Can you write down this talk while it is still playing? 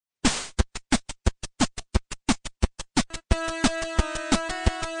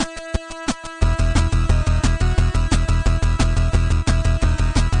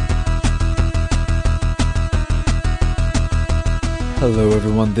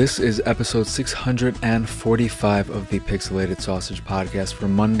everyone. This is episode 645 of the Pixelated Sausage Podcast for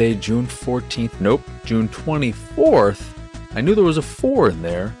Monday, June 14th. Nope, June 24th. I knew there was a 4 in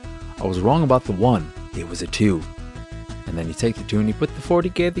there. I was wrong about the 1. It was a 2. And then you take the 2 and you put the 4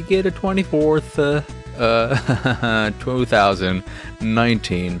 together, you get a 24th,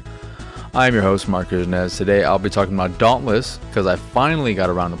 2019. I'm your host, Mark Kuznez. Today I'll be talking about Dauntless, because I finally got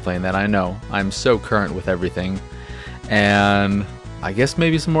around to playing that. I know, I'm so current with everything. And I guess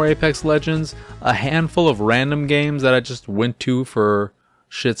maybe some more Apex Legends, a handful of random games that I just went to for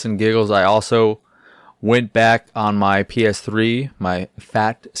shits and giggles. I also went back on my PS3, my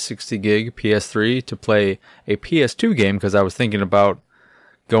fat 60 gig PS3, to play a PS2 game because I was thinking about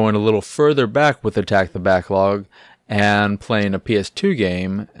going a little further back with Attack the Backlog and playing a PS2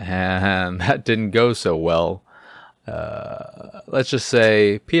 game, and that didn't go so well. Let's just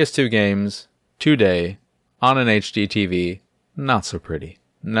say PS2 games today on an HD TV, not so pretty.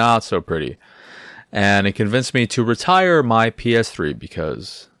 Not so pretty. And it convinced me to retire my PS3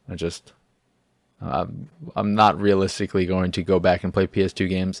 because I'm not realistically going to go back and play PS2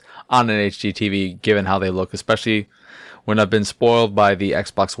 games on an HD TV given how they look, especially when I've been spoiled by the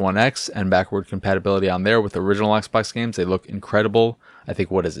Xbox One X and backward compatibility on there with original Xbox games. They look incredible. I think,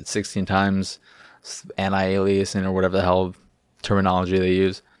 16 times anti-aliasing or whatever the hell terminology they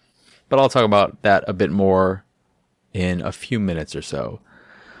use. But I'll talk about that a bit more in a few minutes or so.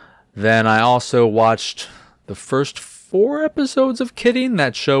 Then I also watched the first 4 episodes of Kidding,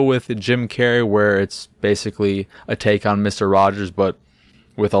 that show with Jim Carrey where it's basically a take on Mr. Rogers, but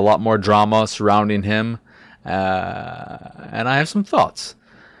with a lot more drama surrounding him. And I have some thoughts.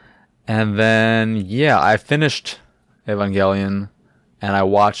 And then, I finished Evangelion, and I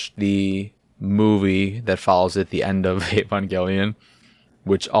watched the movie that follows it, the end of Evangelion,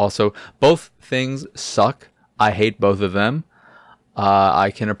 which also, both things suck. I hate both of them.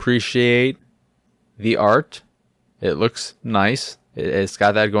 I can appreciate the art. It looks nice. It's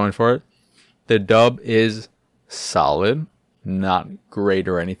got that going for it. The dub is solid. Not great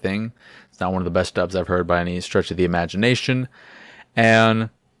or anything. It's not one of the best dubs I've heard by any stretch of the imagination. And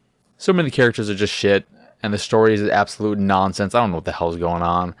so many characters are just shit. And the story is absolute nonsense. I don't know what the hell's going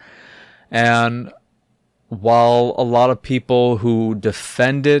on. And while a lot of people who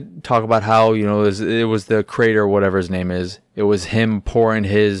defend it talk about how, it was the creator, whatever his name is, it was him pouring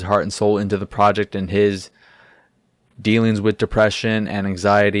his heart and soul into the project and his dealings with depression and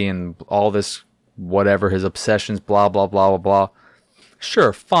anxiety and all this, whatever, his obsessions, blah, blah, blah, blah, blah.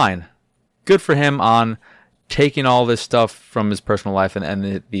 Sure, fine. Good for him on taking all this stuff from his personal life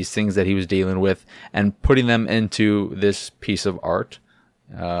and these things that he was dealing with and putting them into this piece of art.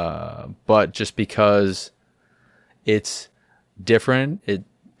 But just because it's different,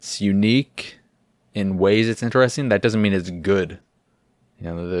 it's unique in ways it's interesting, that doesn't mean it's good.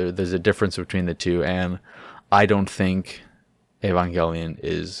 There's a difference between the two, and I don't think Evangelion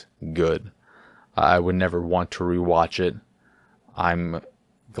is good. I would never want to rewatch it. I'm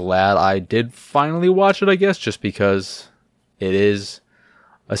glad I did finally watch it, I guess, just because it is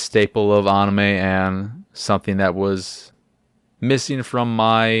a staple of anime and something that was missing from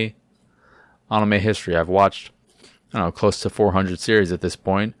my anime history. I've watched, close to 400 series at this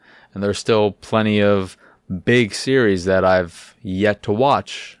point, and there's still plenty of big series that I've yet to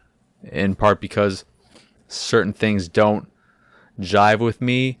watch, in part because certain things don't jive with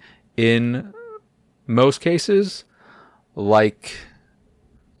me in most cases, like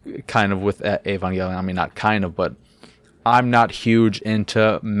kind of with Evangelion. I mean, not kind of, but I'm not huge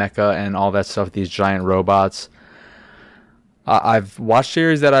into mecha and all that stuff, these giant robots. I've watched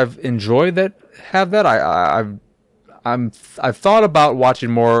series that I've enjoyed that have that. I've thought about watching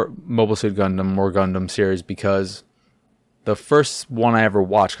more Mobile Suit Gundam, more Gundam series, because the first one I ever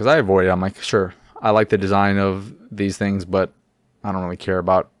watched, because I avoided it, I'm like, sure, I like the design of these things, but I don't really care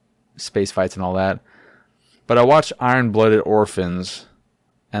about space fights and all that. But I watched Iron-Blooded Orphans,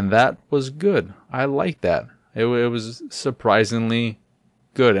 and that was good. I liked that. It was surprisingly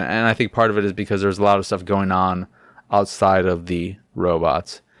good, and I think part of it is because there's a lot of stuff going on outside of the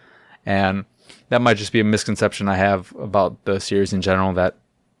robots. And that might just be a misconception I have about the series in general, that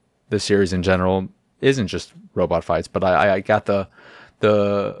the series in general isn't just robot fights, but I got the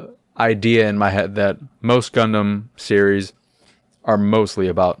idea in my head that most Gundam series are mostly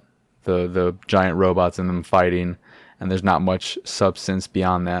about the giant robots and them fighting, and there's not much substance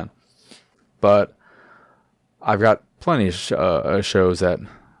beyond that. But I've got plenty of shows that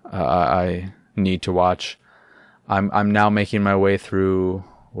I need to watch. I'm now making my way through,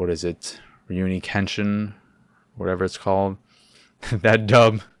 what is it, Rurouni Kenshin, whatever it's called. that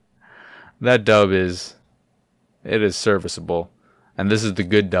dub is serviceable. And this is the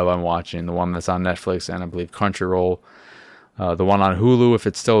good dub I'm watching, the one that's on Netflix and I believe Crunchyroll. The one on Hulu, if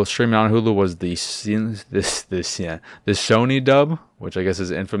it's still streaming on Hulu, was the Sony dub, which I guess is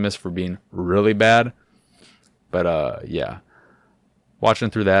infamous for being really bad. But yeah,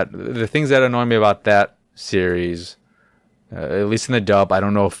 watching through that, the things that annoy me about that series, at least in the dub, I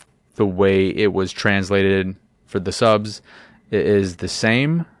don't know if the way it was translated for the subs is the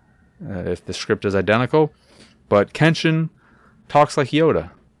same, if the script is identical, but Kenshin talks like Yoda,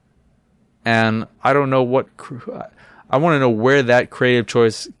 and I don't know what. I want to know where that creative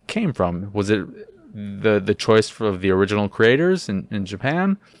choice came from. Was it the choice of the original creators in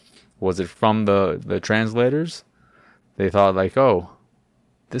Japan? Was it from the translators? They thought like, oh,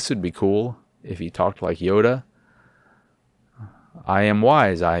 this would be cool if he talked like Yoda. I am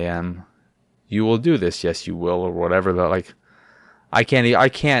wise, I am. You will do this, yes you will, or whatever. Like, I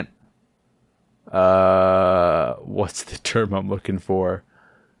can't. What's the term I'm looking for?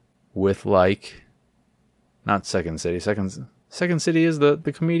 With like. Not Second City. Second City is the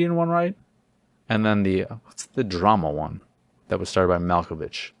comedian one, right? And then what's the drama one that was started by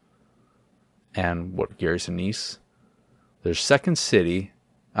Malkovich and Gary Sinise? There's Second City.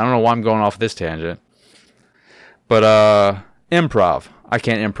 I don't know why I'm going off this tangent, but improv. I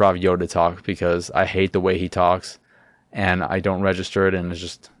can't improv Yoda talk because I hate the way he talks, and I don't register it, and it's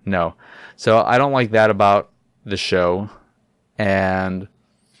just no. So I don't like that about the show, and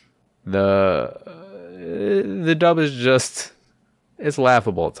the dub is just, it's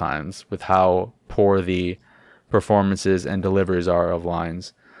laughable at times with how poor the performances and deliveries are of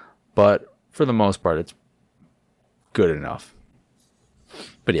lines. But for the most part, it's good enough.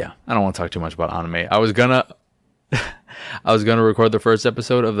 But yeah, I don't want to talk too much about anime. I was gonna record the first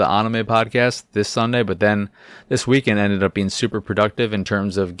episode of the anime podcast this Sunday, but then this weekend ended up being super productive in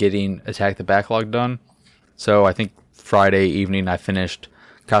terms of getting Attack the Backlog done. So I think Friday evening I finished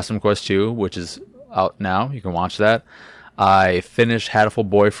Costume Quest 2, which is out now. You can watch that. I finished Hatful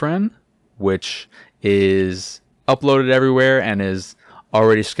Boyfriend, which is uploaded everywhere and is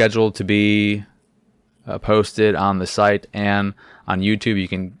already scheduled to be posted on the site and on YouTube. You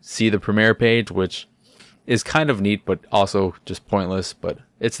can see the premiere page, which is kind of neat, but also just pointless. But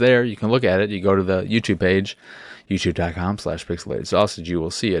it's there. You can look at it. You go to the YouTube page, youtube.com/pixelated sausage. You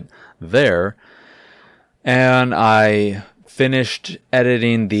will see it there. And I finished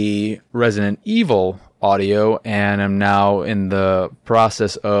editing the Resident Evil audio and I'm now in the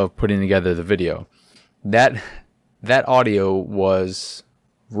process of putting together the video. That audio was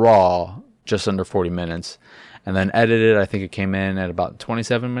raw, just under 40 minutes, and then edited, I think it came in at about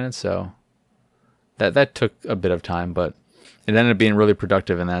 27 minutes, so that took a bit of time, but it ended up being really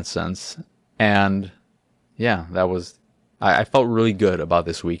productive in that sense. And yeah, that was, I felt really good about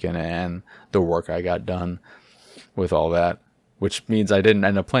this weekend and the work I got done with all that, which means I didn't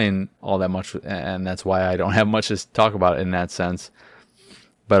end up playing all that much, and that's why I don't have much to talk about in that sense.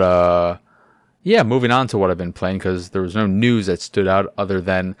 But yeah, moving on to what I've been playing, because there was no news that stood out other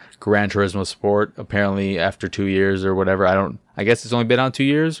than Gran Turismo Sport, apparently after 2 years or whatever. I guess it's only been out 2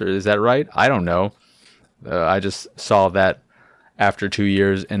 years, or is that right? I don't know. I just saw that after 2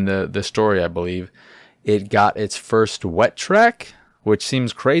 years in the story, I believe. It got its first wet track, which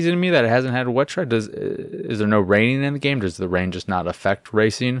seems crazy to me that it hasn't had a wet track. Is there no raining in the game? Does the rain just not affect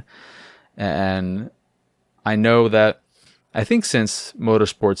racing? And I know that, I think since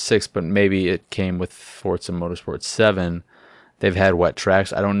Motorsport 6, but maybe it came with Forza Motorsport 7, they've had wet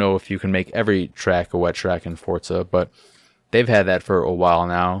tracks. I don't know if you can make every track a wet track in Forza, but they've had that for a while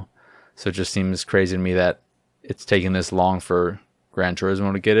now. So it just seems crazy to me that it's taking this long for Gran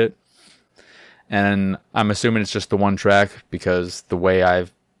Turismo to get it. And I'm assuming it's just the one track, because the way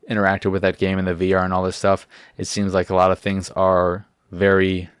I've interacted with that game and the VR and all this stuff, it seems like a lot of things are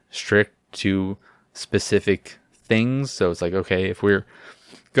very strict to specific things. So it's like, okay, if we're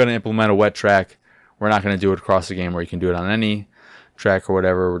going to implement a wet track, we're not going to do it across the game where you can do it on any track or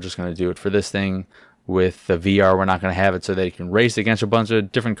whatever. We're just going to do it for this thing. With the VR, we're not going to have it so that you can race against a bunch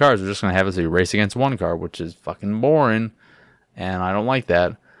of different cars. We're just going to have it so you race against one car, which is fucking boring, and I don't like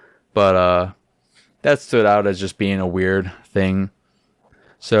that. But that stood out as just being a weird thing.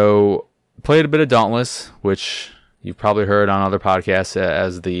 So, played a bit of Dauntless, which you've probably heard on other podcasts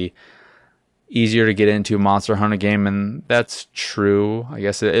as the easier to get into Monster Hunter game, and that's true. I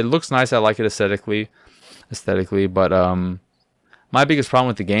guess it looks nice. I like it aesthetically, but my biggest problem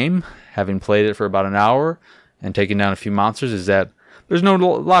with the game, having played it for about an hour and taken down a few monsters, is that there's no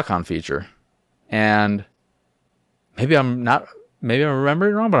lock-on feature. And maybe I'm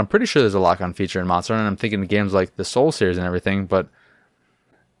remembering it wrong, but I'm pretty sure there's a lock-on feature in Monster Hunter, and I'm thinking of games like the Soul series and everything, but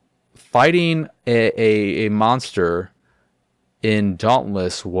fighting a monster in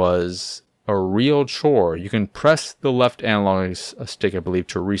Dauntless was a real chore. You can press the left analog stick, I believe,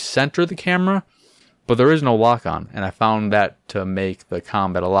 to recenter the camera, but there is no lock-on, and I found that to make the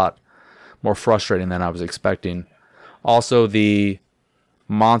combat a lot more frustrating than I was expecting. Also, the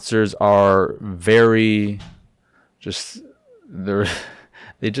monsters are very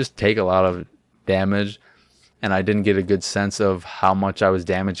they just take a lot of damage, and I didn't get a good sense of how much I was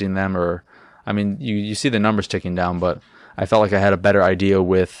damaging them, or I mean, you see the numbers ticking down, but I felt like I had a better idea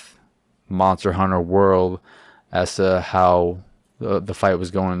with Monster Hunter World as to how the fight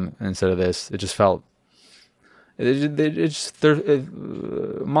was going instead of this. It just felt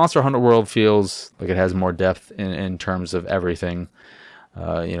Monster Hunter World feels like it has more depth in terms of everything,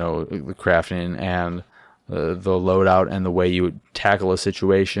 the crafting and the loadout and the way you would tackle a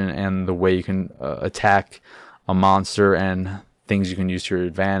situation and the way you can attack a monster and things you can use to your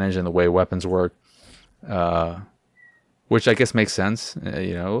advantage and the way weapons work, which I guess makes sense.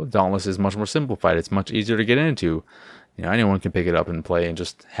 Dauntless is much more simplified. It's much easier to get into. Anyone can pick it up and play and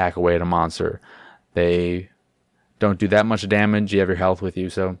just hack away at a monster. They don't do that much damage. You have your health with you,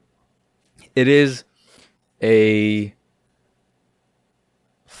 so it is a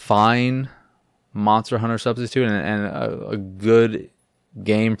fine Monster Hunter substitute and a good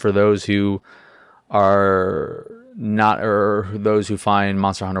game for those who are not, or those who find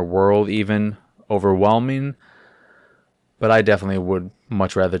Monster Hunter World even overwhelming. But I definitely would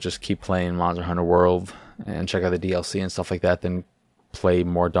much rather just keep playing Monster Hunter World and check out the DLC and stuff like that than play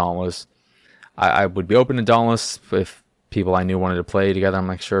more Dauntless. I would be open to Dauntless if people I knew wanted to play together. I'm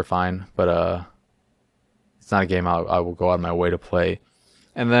like, sure, fine. But it's not a game I will go out of my way to play.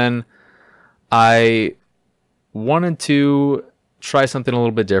 And then I wanted to try something a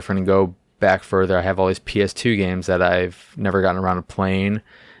little bit different and go back further. I have all these PS2 games that I've never gotten around to playing.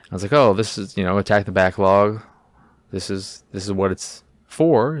 I was like, oh, this is, attack the backlog. This is what it's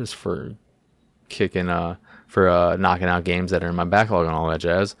for, is for knocking out games that are in my backlog and all that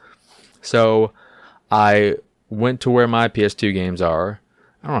jazz. So I went to where my PS2 games are.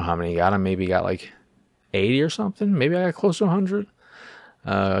 I don't know how many I got. I maybe got like 80 or something. Maybe I got close to 100.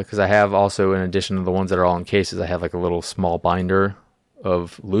 Because I have also, in addition to the ones that are all in cases, I have like a little small binder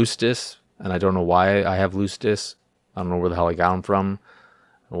of loose discs. And I don't know why I have loose discs. I don't know where the hell I got them from.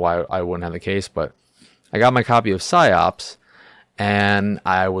 Why I wouldn't have the case. But I got my copy of Psyops. And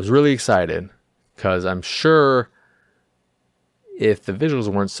I was really excited. Because I'm sure if the visuals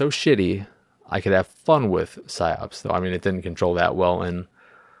weren't so shitty, I could have fun with Psyops. Though, I mean, it didn't control that well. And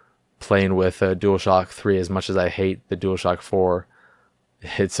playing with DualShock 3, as much as I hate the DualShock 4,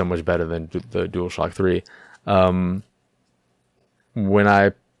 it's so much better than the DualShock 3. When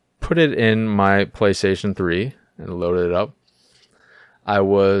I put it in my PlayStation 3 and loaded it up, I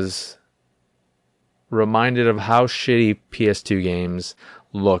was reminded of how shitty PS2 games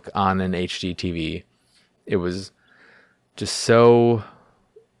look on an HD TV. It was just so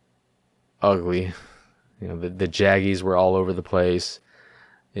ugly. The jaggies were all over the place.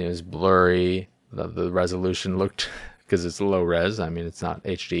 It was blurry. The resolution looked, because it's low res. I mean, it's not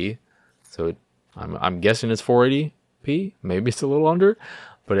HD, so I'm guessing it's 480p. Maybe it's a little under,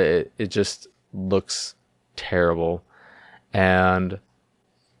 but it just looks terrible, and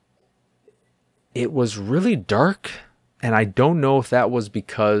it was really dark. And I don't know if that was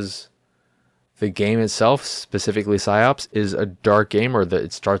because the game itself, specifically Psyops, is a dark game, or that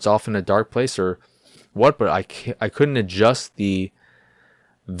it starts off in a dark place, or what. But I couldn't adjust the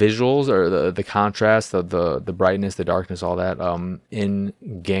visuals or the contrast, the brightness, the darkness, all that in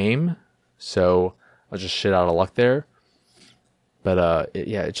game. So I was just shit out of luck there. But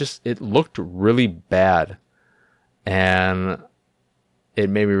it looked really bad, and it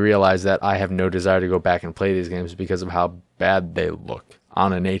made me realize that I have no desire to go back and play these games because of how bad they look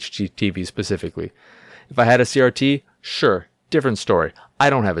on an HD TV specifically. If I had a CRT, sure, different story. I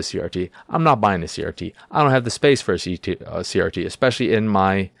don't have a CRT. I'm not buying a CRT. I don't have the space for a CRT, especially in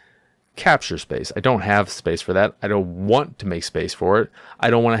my capture space. I don't have space for that. I don't want to make space for it. I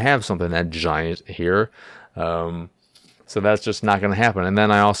don't want to have something that giant here. So that's just not going to happen. And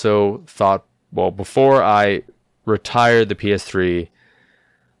then I also thought, well, before I retire the PS3,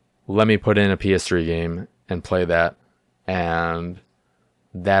 let me put in a PS3 game and play that. And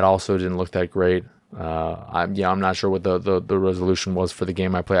that also didn't look that great. I'm not sure what the resolution was for the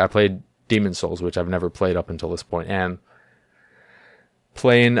game I played. I played Demon Souls, which I've never played up until this point, and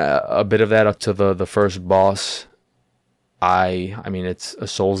playing a bit of that up to the first boss. I mean, it's a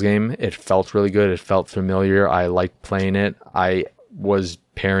Souls game. It felt really good. It felt familiar. I liked playing it. I was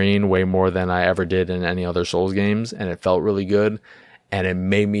parrying way more than I ever did in any other Souls games, and it felt really good. And it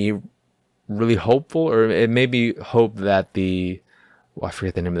made me really hopeful, or it made me hope that I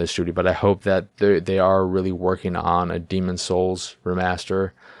forget the name of the studio, but I hope that they are really working on a Demon's Souls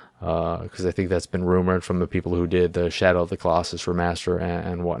remaster, because I think that's been rumored from the people who did the Shadow of the Colossus remaster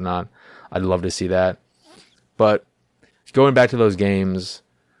and whatnot. I'd love to see that. But going back to those games,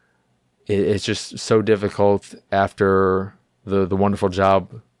 it's just so difficult after the wonderful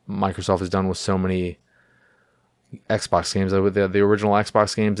job Microsoft has done with so many Xbox games. With the original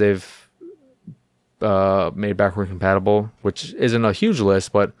Xbox games, they've made backward compatible, which isn't a huge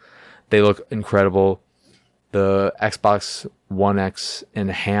list, but they look incredible. The Xbox One X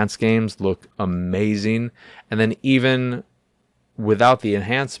enhanced games look amazing. And then even without the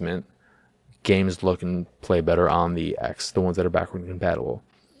enhancement, games look and play better on the X, the ones that are backward compatible.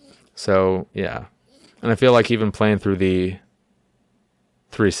 So, yeah. And I feel like even playing through the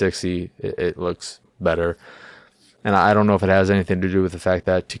 360, it looks better. And I don't know if it has anything to do with the fact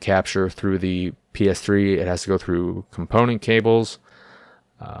that to capture through the PS3, it has to go through component cables,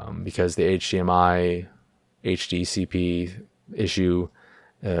 because the HDMI, HDCP issue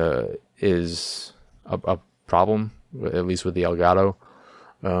is a problem, at least with the Elgato.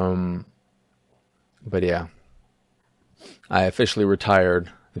 But yeah, I officially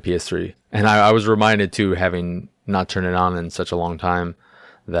retired the PS3. And I was reminded too, having not turned it on in such a long time,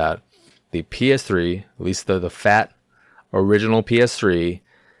 that the PS3, at least the fat original PS3,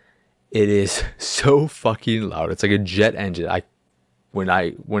 it is so fucking loud. It's like a jet engine. When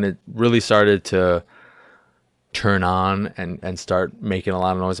it really started to turn on and start making a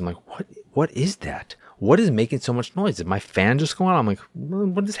lot of noise, I'm like, what is that? What is making so much noise? Is my fan just going on? I'm like,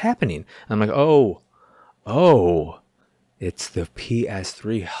 what is happening? And I'm like, oh, it's the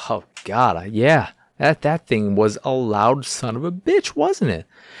PS3. Oh God, yeah. That thing was a loud son of a bitch, wasn't it?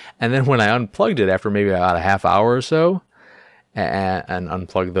 And then when I unplugged it after maybe about a half hour or so, and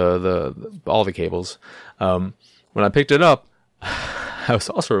unplugged all the cables, when I picked it up, I was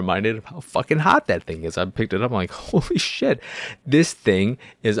also reminded of how fucking hot that thing is. I picked it up, I'm like, holy shit, this thing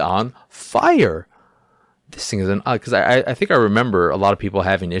is on fire. This thing is because I think I remember a lot of people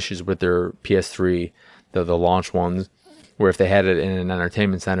having issues with their PS3, the launch ones, where if they had it in an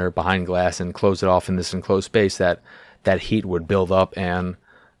entertainment center behind glass and closed it off in this enclosed space, that heat would build up and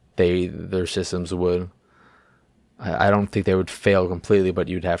their systems would, I don't think they would fail completely, but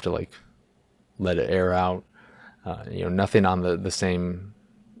you'd have to like let it air out. Nothing on the same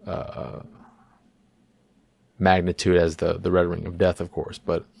magnitude as the Red Ring of Death, of course,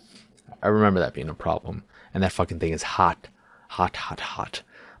 but I remember that being a problem. And that fucking thing is hot.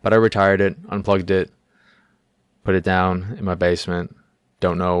 But I retired it, unplugged it, put it down in my basement.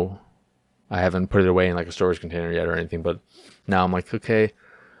 Don't know. I haven't put it away in like a storage container yet or anything, but now I'm like, okay,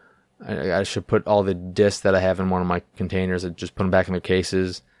 I should put all the discs that I have in one of my containers and just put them back in their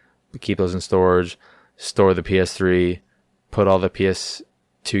cases, keep those in storage, store the PS3, put all the PS2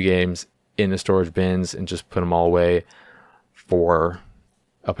 games in the storage bins and just put them all away for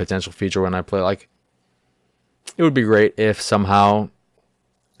a potential feature when I play. Like, it would be great if somehow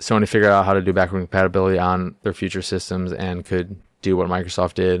Sony figured out how to do backward compatibility on their future systems and could do what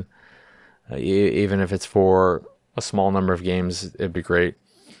Microsoft did. Even if it's for a small number of games, it'd be great.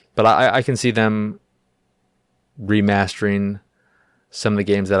 But I can see them remastering some of the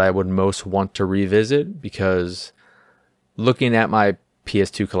games that I would most want to revisit, because looking at my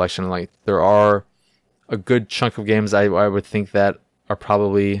PS2 collection, like, there are a good chunk of games I would think that are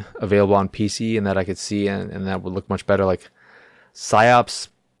probably available on PC and that I could see and that would look much better. Like PsyOps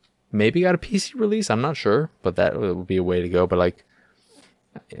maybe got a PC release, I'm not sure, but that would be a way to go. But like,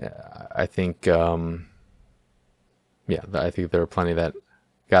 yeah, I think I think there are plenty that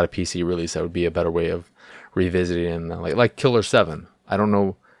got a PC release that would be a better way of revisiting, like Killer 7. I don't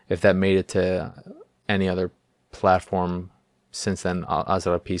know if that made it to any other platform since then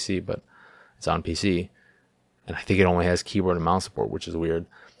outside of PC, but it's on PC. And I think it only has keyboard and mouse support, which is weird.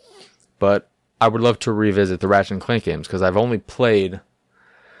 But I would love to revisit the Ratchet and Clank games, because I've only played,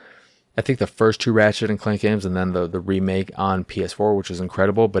 I think, the first two Ratchet and Clank games and then the remake on PS4, which was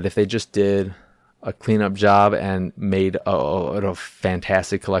incredible. But if they just did a cleanup job and made a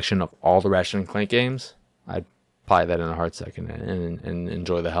fantastic collection of all the Ratchet and Clank games, I'd buy that in a heart second and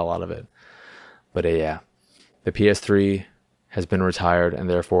enjoy the hell out of it. But yeah, the PS3 has been retired, and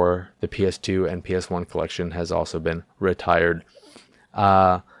therefore the PS2 and PS1 collection has also been retired.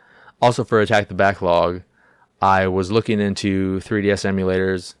 Also, for Attack the Backlog, I was looking into 3DS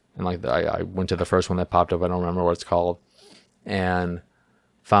emulators, and like I went to the first one that popped up. I don't remember what it's called, and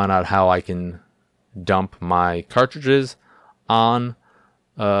found out how I can dump my cartridges on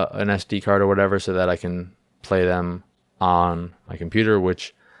an SD card or whatever, so that I can play them on my computer,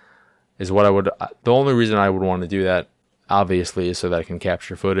 which is what I would. The only reason I would want to do that, obviously, is so that I can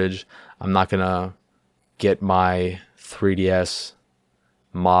capture footage. I'm not gonna get my 3DS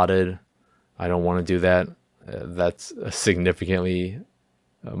modded. I don't want to do that. That's a significantly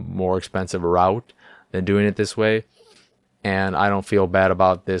more expensive route than doing it this way. And I don't feel bad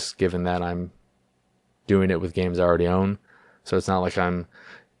about this, given that I'm doing it with games I already own. So it's not like I'm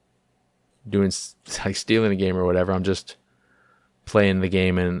doing like stealing a game or whatever. I'm just playing the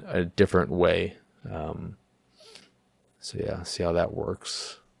game in a different way. So yeah, see how that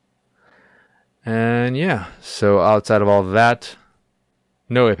works. And yeah, so outside of all that,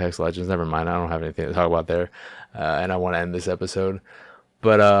 no Apex Legends. Never mind. I don't have anything to talk about there. And I want to end this episode.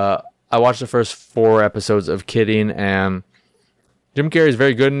 But I watched the first 4 episodes of Kidding, and Jim Carrey is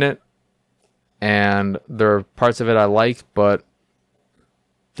very good in it. And there are parts of it I like, but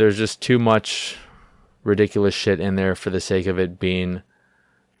there's just too much ridiculous shit in there for the sake of it being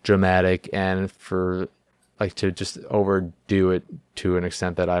dramatic, and for like to just overdo it to an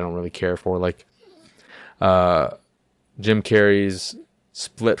extent that I don't really care for. Like Jim Carrey's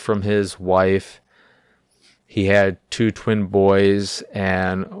split from his wife. He had 2 twin boys,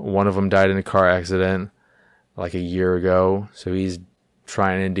 and one of them died in a car accident like a year ago. So he's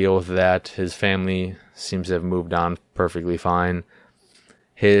trying to deal with that. His family seems to have moved on perfectly fine.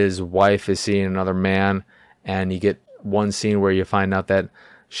 His wife is seeing another man, and you get one scene where you find out that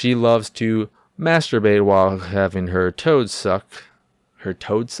she loves to masturbate while having her toes sucked. Her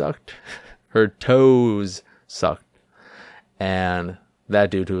toes sucked? Her toes sucked. And that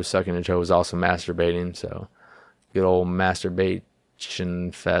dude who was sucking her toe was also masturbating, so good old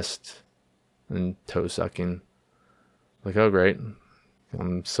masturbation fest and toe sucking. Like, oh great.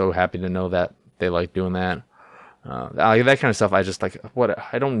 I'm so happy to know that they like doing that. Like that kind of stuff, I just like, what,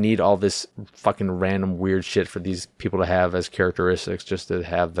 I don't need all this fucking random weird shit for these people to have as characteristics, just to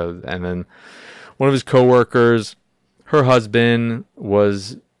have those. And then one of his coworkers, her husband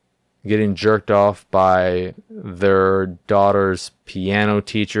was getting jerked off by their daughter's piano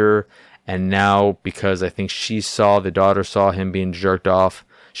teacher, and now because I think the daughter saw him being jerked off,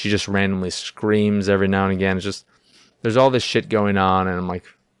 she just randomly screams every now and again. It's just, there's all this shit going on, and I'm like,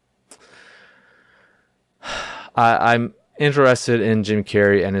 I'm interested in Jim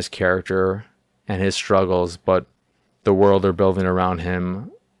Carrey and his character and his struggles, but the world they're building around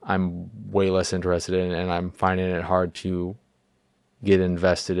him, I'm way less interested in, and I'm finding it hard to get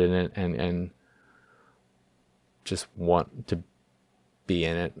invested in it and just want to be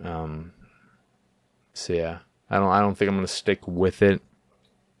in it. So yeah, I don't think I'm gonna stick with it,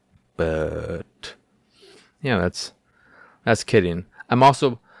 but yeah, that's Kidding. I'm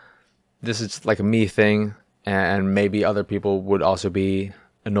also, this is like a me thing, and maybe other people would also be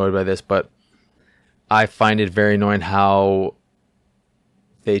annoyed by this, but I find it very annoying how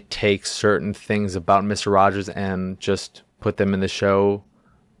they take certain things about Mr. Rogers and just put them in the show.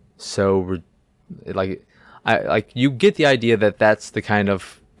 So, like you get the idea that that's the kind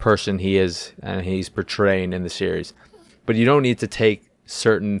of person he is and he's portraying in the series, but you don't need to take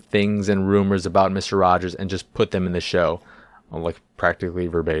certain things and rumors about Mr. Rogers and just put them in the show, like practically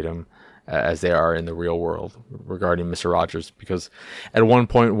verbatim, as they are in the real world regarding Mr. Rogers. Because at one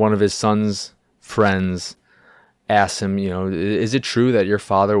point, one of his son's friends asked him, is it true that your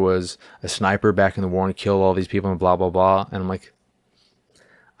father was a sniper back in the war and killed all these people and blah, blah, blah? And I'm like,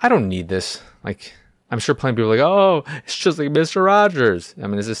 I don't need this. Like, I'm sure plenty of people are like, oh, it's just like Mr. Rogers. I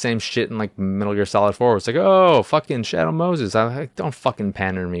mean, it's the same shit in like Metal Gear Solid 4. It's like, oh, fucking Shadow Moses. Don't fucking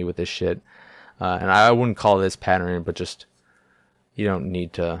pattern me with this shit. And I wouldn't call this patterning, but just, you don't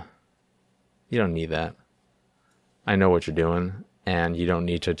need that. I know what you're doing, and you don't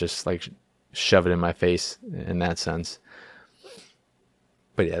need to just like shove it in my face in that sense.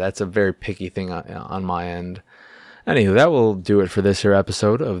 But yeah, that's a very picky thing on my end. Anywho, that will do it for this here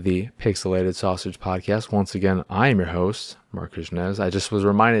episode of the Pixelated Sausage Podcast. Once again, I am your host, Marcus Nez. I just was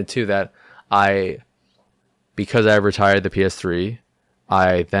reminded too that because I retired the PS3,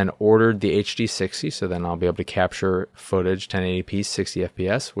 I then ordered the HD 60, so then I'll be able to capture footage 1080p 60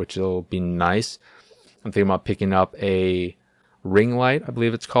 FPS, which will be nice. I'm thinking about picking up a ring light, I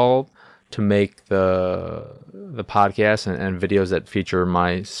believe it's called, to make the podcast and videos that feature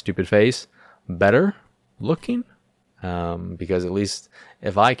my stupid face better looking. Because at least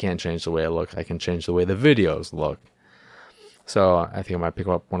if I can't change the way I look, I can change the way the videos look. So I think I might pick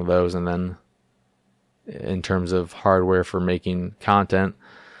up one of those, and then in terms of hardware for making content,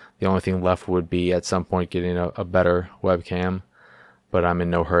 the only thing left would be at some point getting a better webcam. But I'm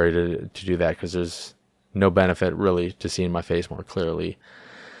in no hurry to do that, because there's no benefit really to seeing my face more clearly.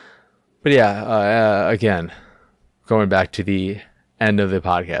 But yeah, again, going back to the end of the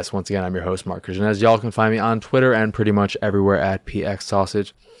podcast. Once again, I'm your host, Mark Christian. As y'all can find me on Twitter and pretty much everywhere at PX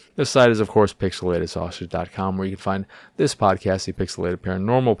Sausage. This site is, of course, pixelatedsausage.com, where you can find this podcast, the Pixelated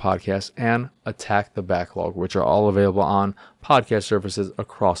Paranormal Podcast, and Attack the Backlog, which are all available on podcast services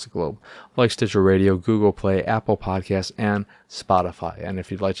across the globe, like Stitcher Radio, Google Play, Apple Podcasts, and Spotify. And if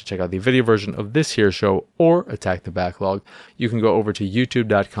you'd like to check out the video version of this here show or Attack the Backlog, you can go over to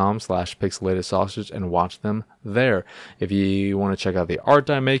youtube.com/pixelatedsausage and watch them there. If you want to check out the art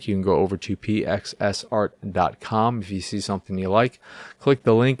I make, you can go over to pxsart.com. If you see something you like, click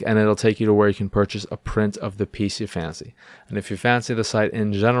the link and it'll take you to where you can purchase a print of the piece you fancy. And if you fancy the site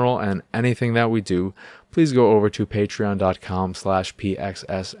in general and anything that we do, please go over to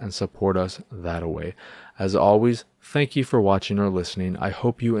patreon.com/pxs and support us that way. As always, thank you for watching or listening. I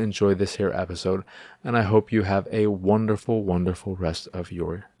hope you enjoy this here episode, and I hope you have a wonderful, wonderful rest of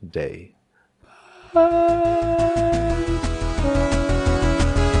your day. Bye.